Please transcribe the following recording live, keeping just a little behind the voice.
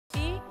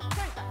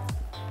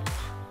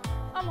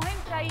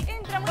entra y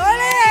entra muy ¡Ole!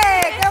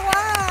 bien. ¡Qué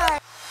guay!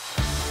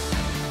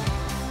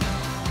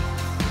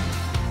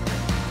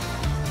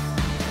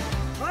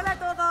 Hola a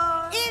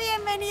todos. Y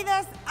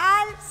bienvenidos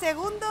al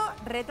segundo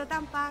Reto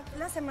Tampax.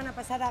 La semana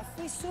pasada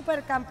fui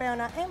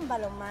supercampeona en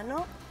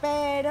balonmano,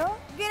 pero...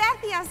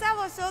 Gracias a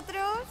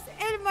vosotros,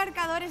 el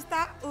marcador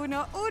está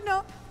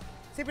 1-1.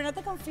 Sí, pero no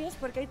te confíes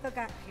porque hoy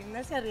toca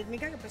gimnasia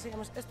rítmica, que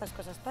perseguimos estas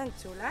cosas tan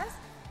chulas.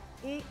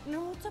 Y no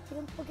mucho,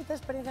 pero un poquito de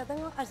experiencia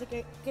tengo, así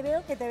que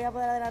creo que te voy a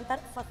poder adelantar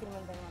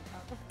fácilmente en el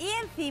marcador. Y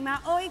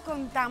encima hoy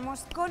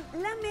contamos con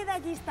la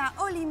medallista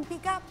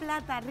olímpica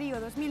plata Río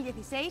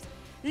 2016,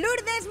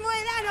 Lourdes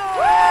Mohedano.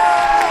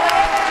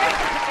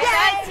 ¿Qué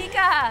tal,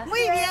 chicas?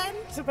 Muy bien.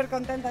 Súper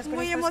contentas con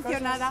Muy estas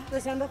emocionada. cosas,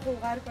 deseando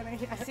jugar con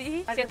ellas.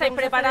 Sí, Así si que estáis vamos a hacer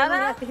preparadas,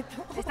 un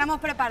ratito. Estamos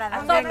preparadas.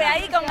 a tope Venga.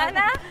 ahí con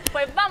ganas,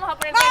 pues vamos a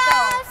por el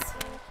reto.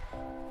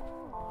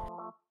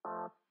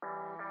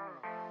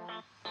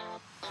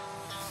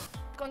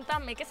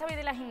 Contadme, ¿qué sabéis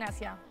de la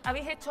gimnasia?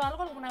 ¿Habéis hecho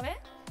algo alguna vez?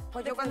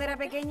 Pues yo cuando era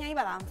pequeña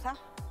iba a danza.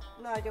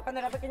 No, yo cuando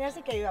era pequeña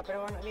sí que iba,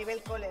 pero bueno,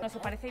 nivel cole. ¿No os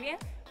parece bien?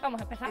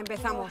 Vamos a empezar.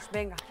 Empezamos,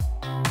 venga.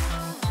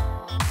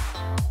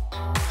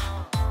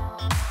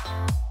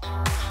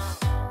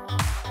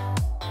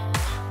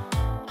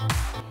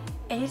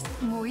 Es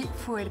muy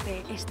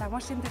fuerte.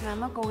 Estamos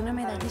entrenando con una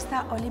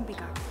medallista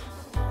olímpica.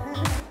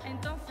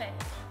 Entonces,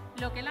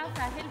 lo que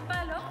lanza es el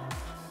palo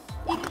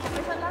y el que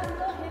pesa las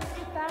dos es el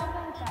que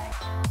tarda en caer.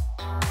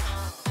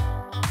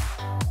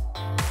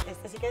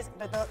 Este sí que es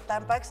reto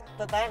Tampax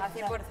total. Al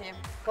 100%.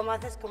 ¿Cómo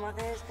haces con una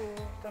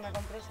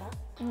compresa?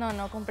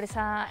 No,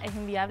 compresa es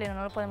inviable,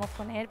 no lo podemos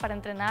poner para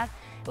entrenar.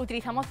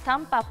 Utilizamos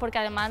tampas porque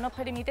además nos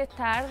permite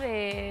estar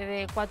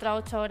de 4 a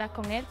 8 horas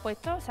con él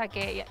puesto, o sea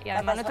que y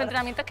además nuestro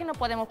entrenamiento es que no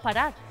podemos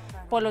parar,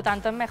 por lo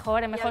tanto es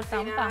mejor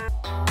tampa.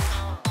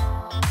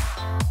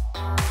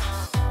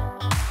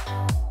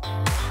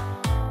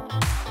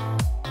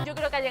 Yo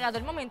creo que ha llegado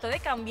el momento de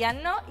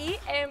cambiarnos y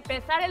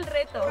empezar el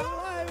reto.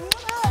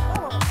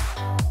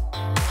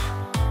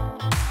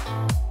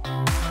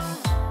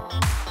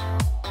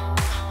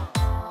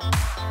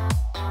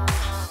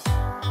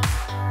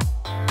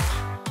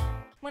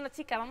 Bueno,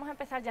 chicas, vamos a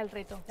empezar ya el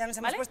reto. Ya nos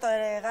hemos ¿vale? puesto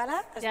de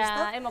gala, ¿has Ya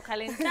visto? hemos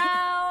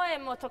calentado,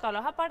 hemos tocado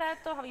los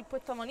aparatos, habéis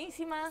puesto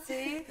monísimas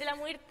Sí. de la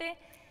muerte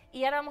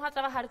y ahora vamos a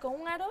trabajar con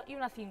un aro y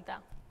una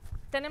cinta.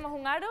 Tenemos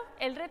un aro,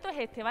 el reto es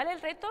este, ¿vale?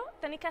 El reto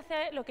tenéis que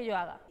hacer lo que yo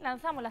haga.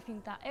 Lanzamos la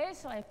cinta,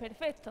 eso es,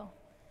 perfecto.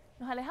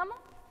 Nos alejamos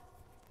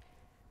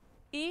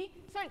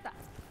y suelta.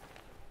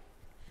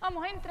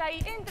 Vamos, entra ahí,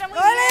 entra muy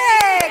 ¡Ole!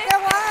 bien. ¡Qué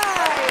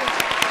guay!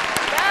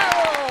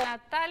 ¡Bravo!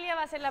 Natalia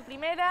va a ser la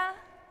primera.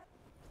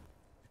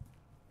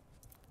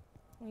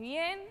 Muy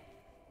bien.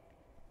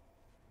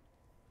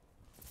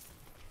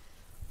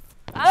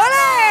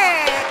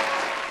 ¡Ole!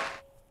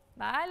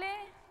 Vale.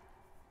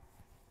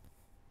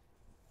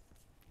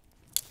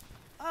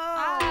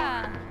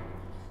 ¡Ah!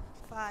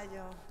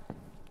 Fallo.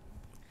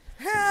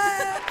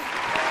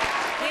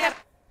 Mira.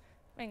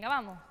 Venga,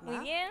 vamos. Muy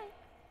Va. bien.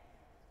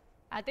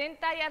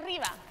 Atenta y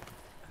arriba.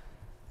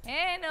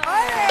 Bueno. Bien.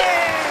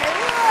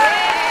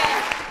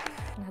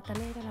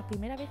 Natalia era la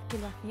primera vez que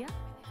lo hacía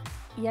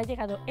y ha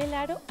llegado el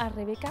aro a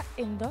Rebeca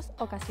en 2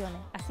 ocasiones.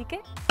 Así que,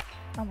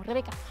 vamos,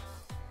 Rebeca.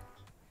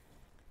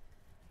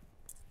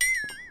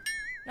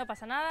 No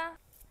pasa nada.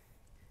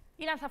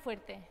 Y lanza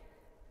fuerte.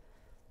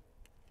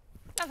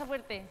 Lanza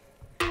fuerte.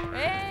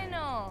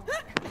 Bueno.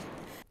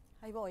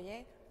 Ahí voy,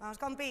 ¿eh? Vamos,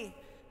 compi.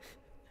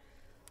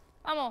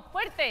 Vamos,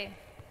 fuerte.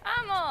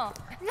 Vamos.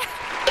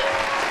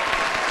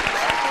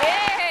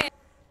 Bien.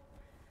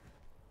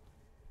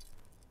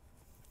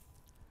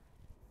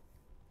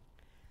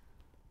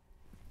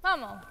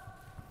 Vamos.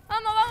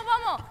 Vamos, vamos,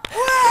 vamos.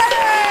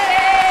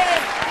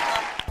 Bien.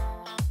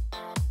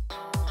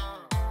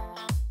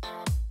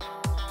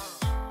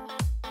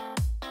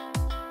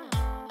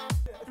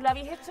 Lo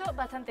habéis hecho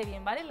bastante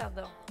bien, ¿vale? Las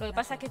dos. Lo que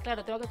pasa es que,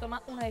 claro, tengo que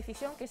tomar una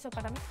decisión, que eso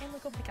para mí es muy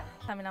complicado.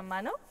 Dame las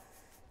manos.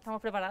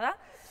 ¿Estamos preparadas?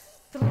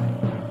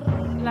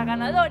 La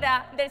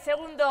ganadora del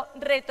segundo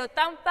reto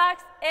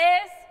Tampax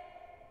es...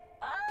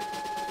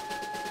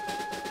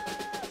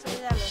 Sí,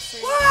 ya lo sé.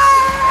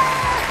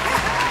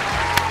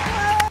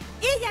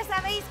 Y ya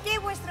sabéis que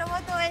vuestro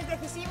voto es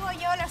decisivo,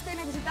 yo lo estoy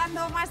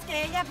necesitando más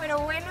que ella, pero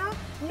bueno,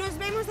 nos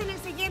vemos en el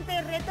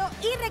siguiente reto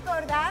y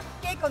recordad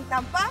que con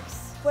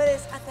Tampax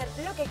Puedes hacer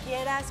lo que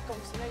quieras, como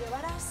si no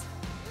llevaras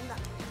nada.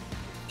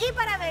 y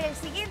para ver el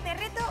siguiente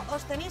reto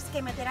os tenéis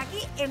que meter aquí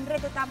en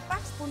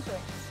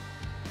retotampax.es.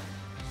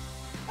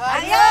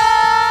 ¡Adiós!